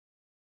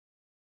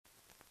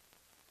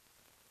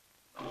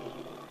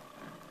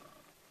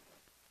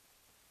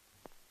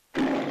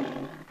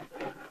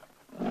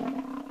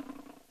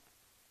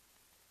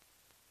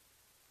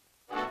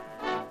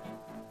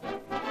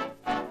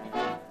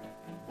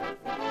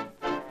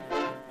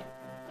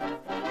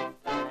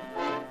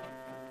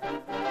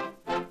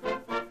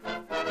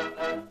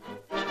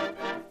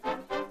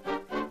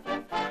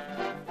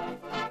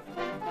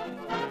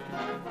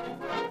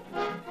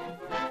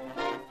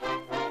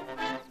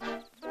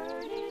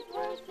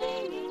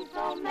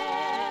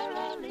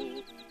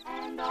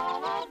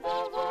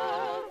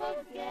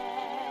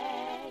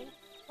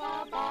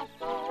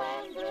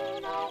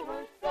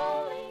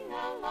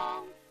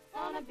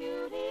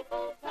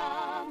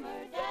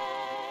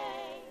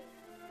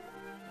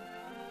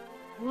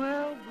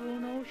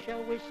Bruno,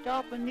 shall we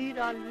stop and eat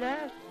our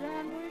last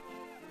sandwich?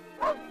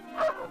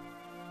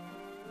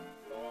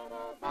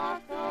 Little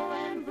Bosko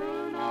and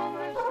Bruno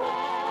were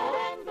sad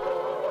and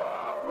blue,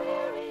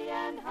 weary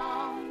and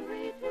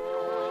hungry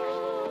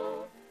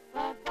too.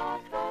 But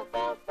Bosko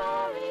felt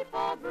sorry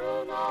for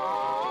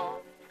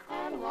Bruno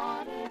and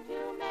wanted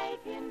to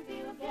make him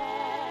feel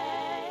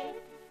gay.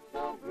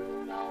 So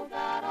Bruno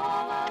got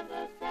all of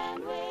the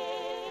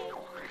sandwich,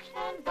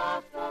 and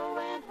Bosko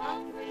went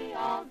hungry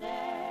all day.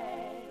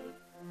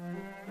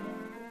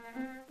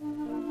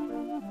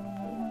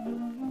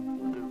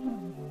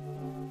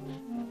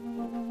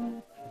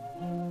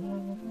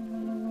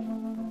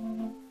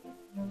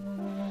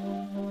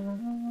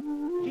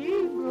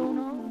 Gee,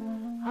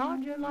 Bruno,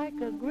 how'd you like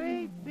a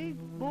great big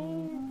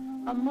bowl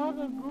of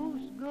Mother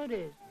Goose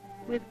goodies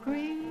with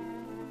cream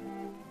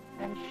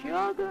and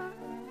sugar?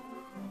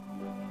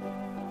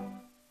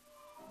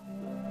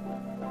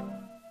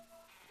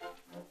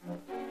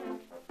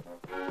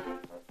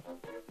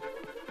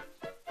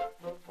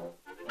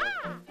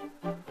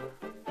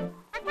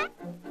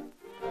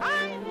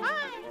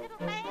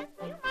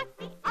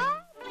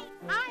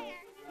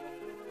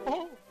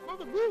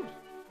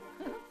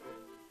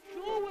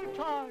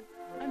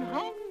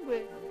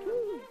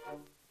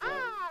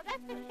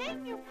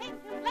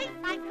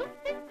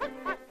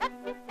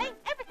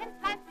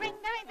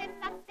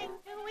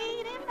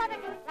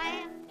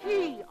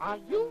 Are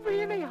you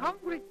really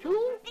hungry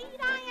too? Indeed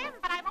I am,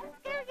 but I won't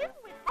scare you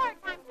with hard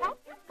times, won't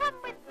you? Come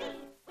with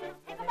me. We'll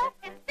take a walk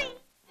and see.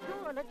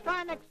 Sure, let's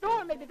try next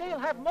door. Maybe they'll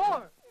have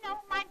more. No,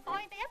 my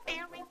boy, they're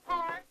very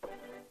hard.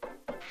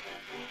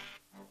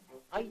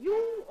 Are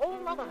you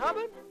old Mother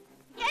Hubbard?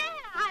 Yeah,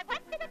 I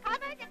went to the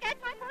cupboard to get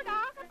my poor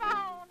dog a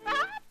bone,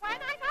 but when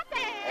I got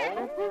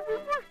there...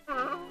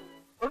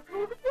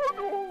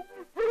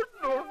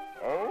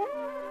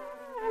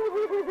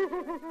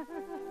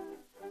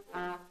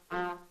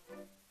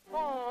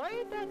 Oh,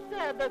 ain't that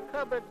sad the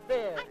cupboard's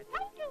bare? I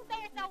told you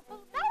there's no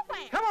food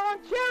nowhere. Come on,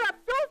 cheer up.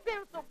 Don't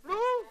feel so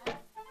blue.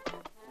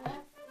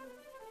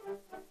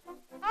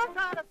 I'll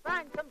try to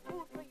find some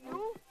food for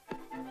you.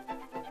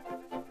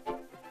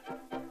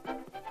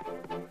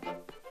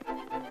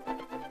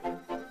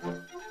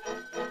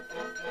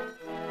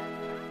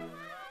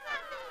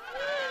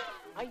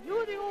 Are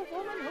you the old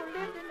woman who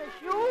lived in the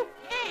shoe?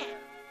 Yeah.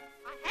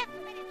 I have so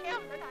many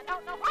children, I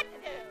don't know what to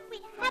do. We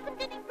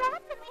haven't any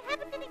rugs and we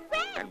haven't any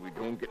bread. And we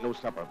don't get no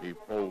supper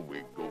before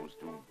we goes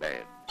to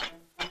bed.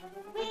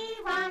 We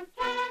want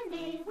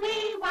candy,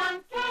 we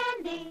want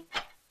candy.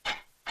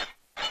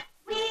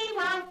 We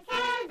want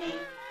candy.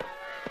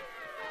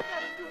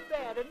 That's too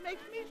bad. It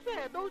makes me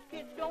sad. Those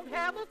kids don't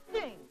have a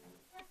thing.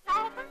 It's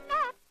all for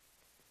naught.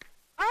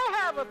 I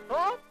have a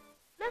thought.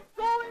 Let's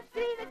go and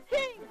see the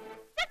king.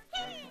 The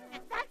king!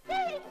 The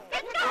king!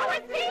 Let's go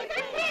and see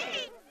the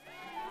king!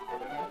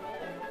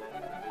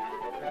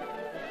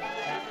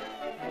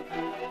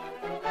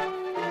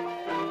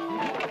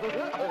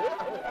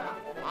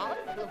 I'm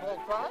Simple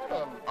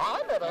Simon.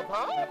 I met a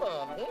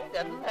Harman. He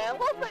didn't have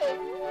a thing.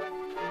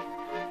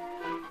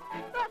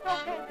 That's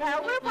okay,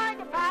 pal. We're buying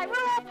a pie. We're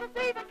off to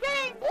see the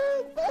king.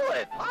 Oh,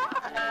 boy, pie.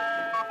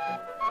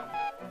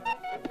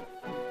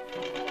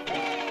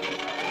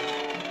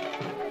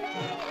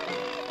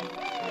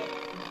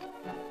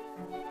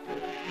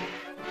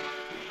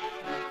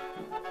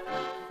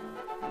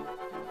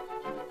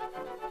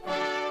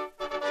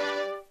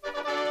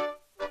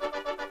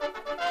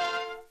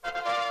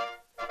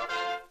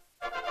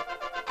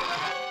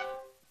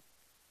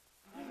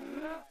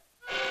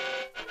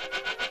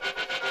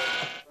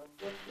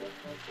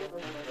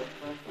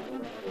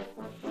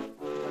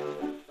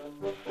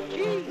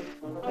 Gee,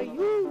 are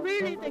you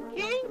really the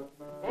king?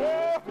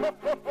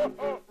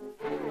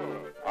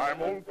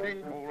 I'm old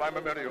King Cool, I'm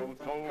a merry old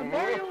soul. A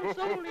merry old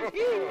soul is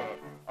he.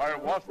 I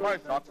wash my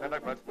socks and I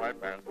press my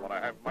pants, but I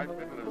have my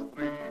fiddlers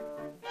three.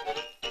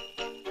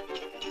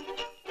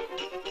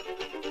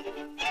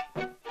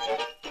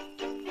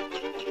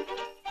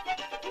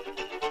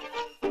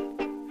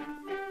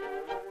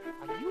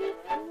 Are you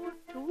poor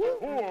too?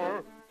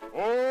 Poor?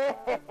 Oh,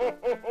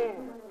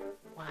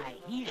 Why,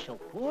 he's so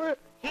poor,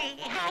 He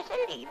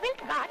hasn't even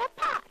got a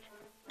pot.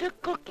 to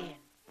cook in.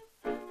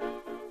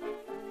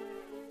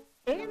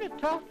 Ain't it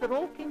tough that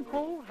old King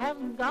Cole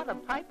hasn't got a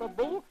pipe or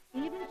bowl?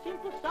 Even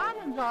Simple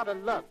Simon's out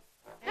of luck.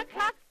 The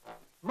clock.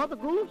 Mother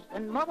Goose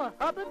and Mother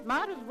Hubbard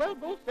might as well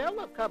go sell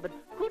the cupboard.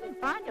 Couldn't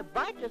find a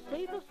bite to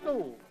save a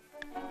soul.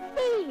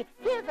 See,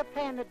 here's a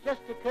plan that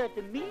just occurred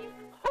to me.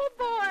 Oh,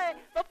 boy,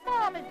 the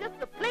farm is just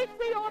the place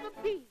we ought to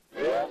be.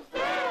 You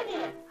said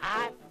it.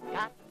 I've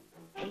got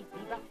hay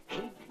fever,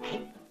 hay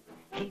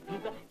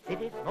fever.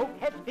 City smoke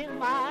has filled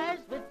my eyes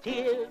with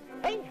tears.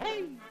 Hey,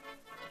 hey.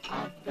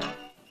 I've got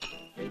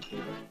hay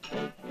fever,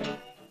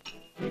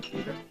 hay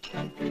fever.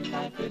 Country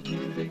life is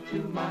music to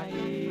my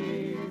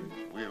ears.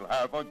 we'll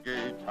have a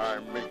gay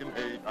time, making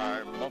hay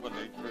time. Mother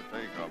Nature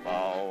take a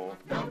bow.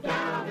 Don't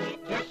doubt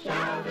it, just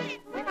shout it.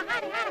 With a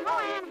howdy, howdy,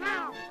 ho, and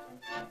how.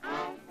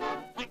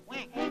 Hay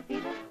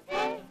fever,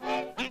 hey,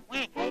 hey,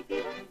 hay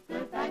fever.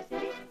 Goodbye,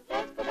 city.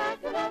 Let's go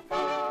back to the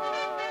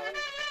farm.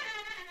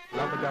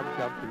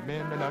 rub-a-dub-dub, 3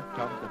 men in a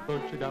tub, the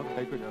butcher dove,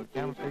 baker dove,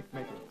 candlestick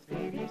maker.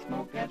 City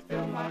smoke has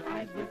filled my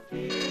eyes with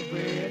tears,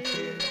 with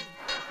tears.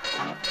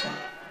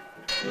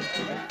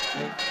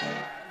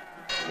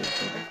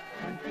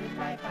 Country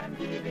life, I'm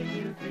giving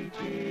you 3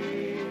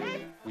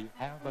 cheers. We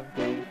have a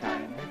gay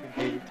time, making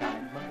hay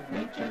time, Mother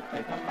Nature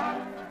take a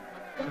bow.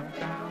 Don't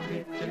shout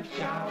it, just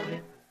shout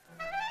it.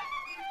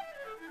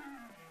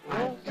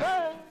 I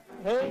say,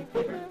 hey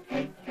fever,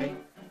 hey, hey,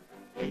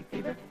 hey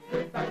fever,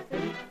 goodbye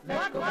city,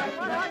 let's go back to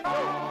that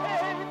farm.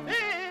 Hey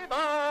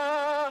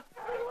fever!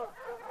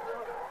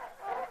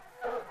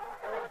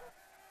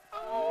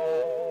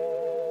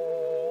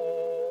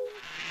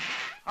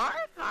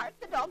 Hark, hark,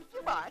 the dogs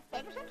do bark,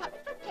 beggars are coming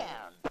from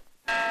town.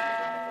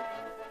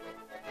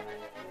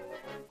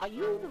 Are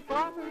you the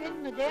farmer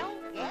in the dell?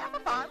 Yeah, the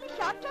farmer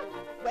shot them.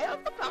 Well,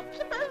 the crops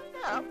are burned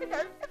now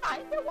because they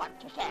find they want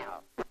to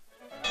sell.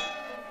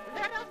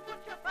 Let us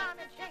put your farm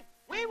in shape.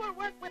 We will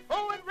work with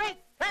hoe and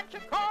rake, plant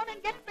your corn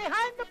and get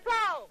behind the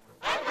plow.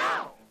 And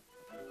how?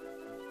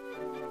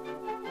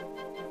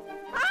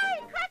 Hi,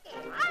 Cookie,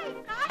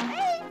 I've got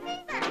hay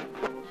fever.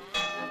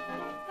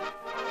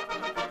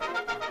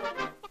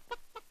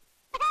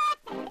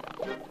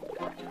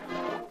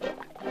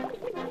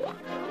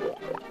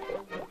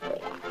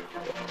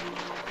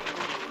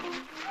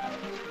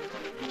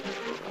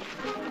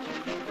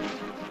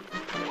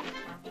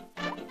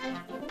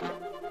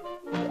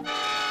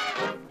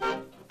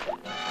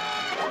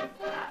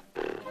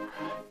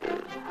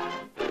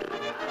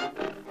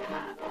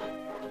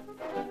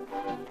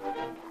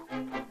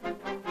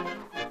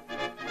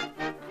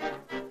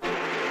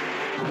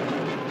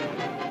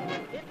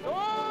 It's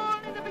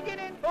on in the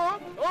beginning,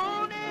 folks.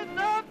 On in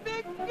the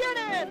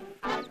beginning.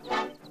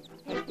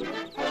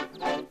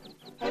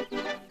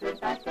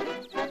 Goodbye city,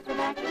 let's go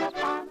back to the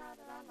farm.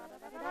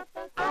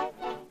 I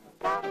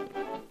stop,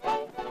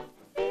 hey,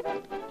 fever,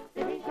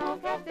 city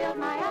smoke has filled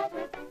my eyes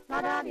with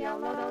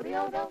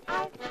la-da-dee-o-lo-do-dee-o-do. I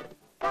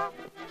stop,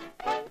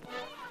 hey,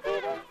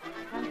 fever,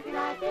 country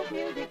life is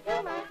music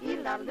to my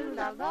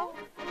ee-la-loo-la-lo.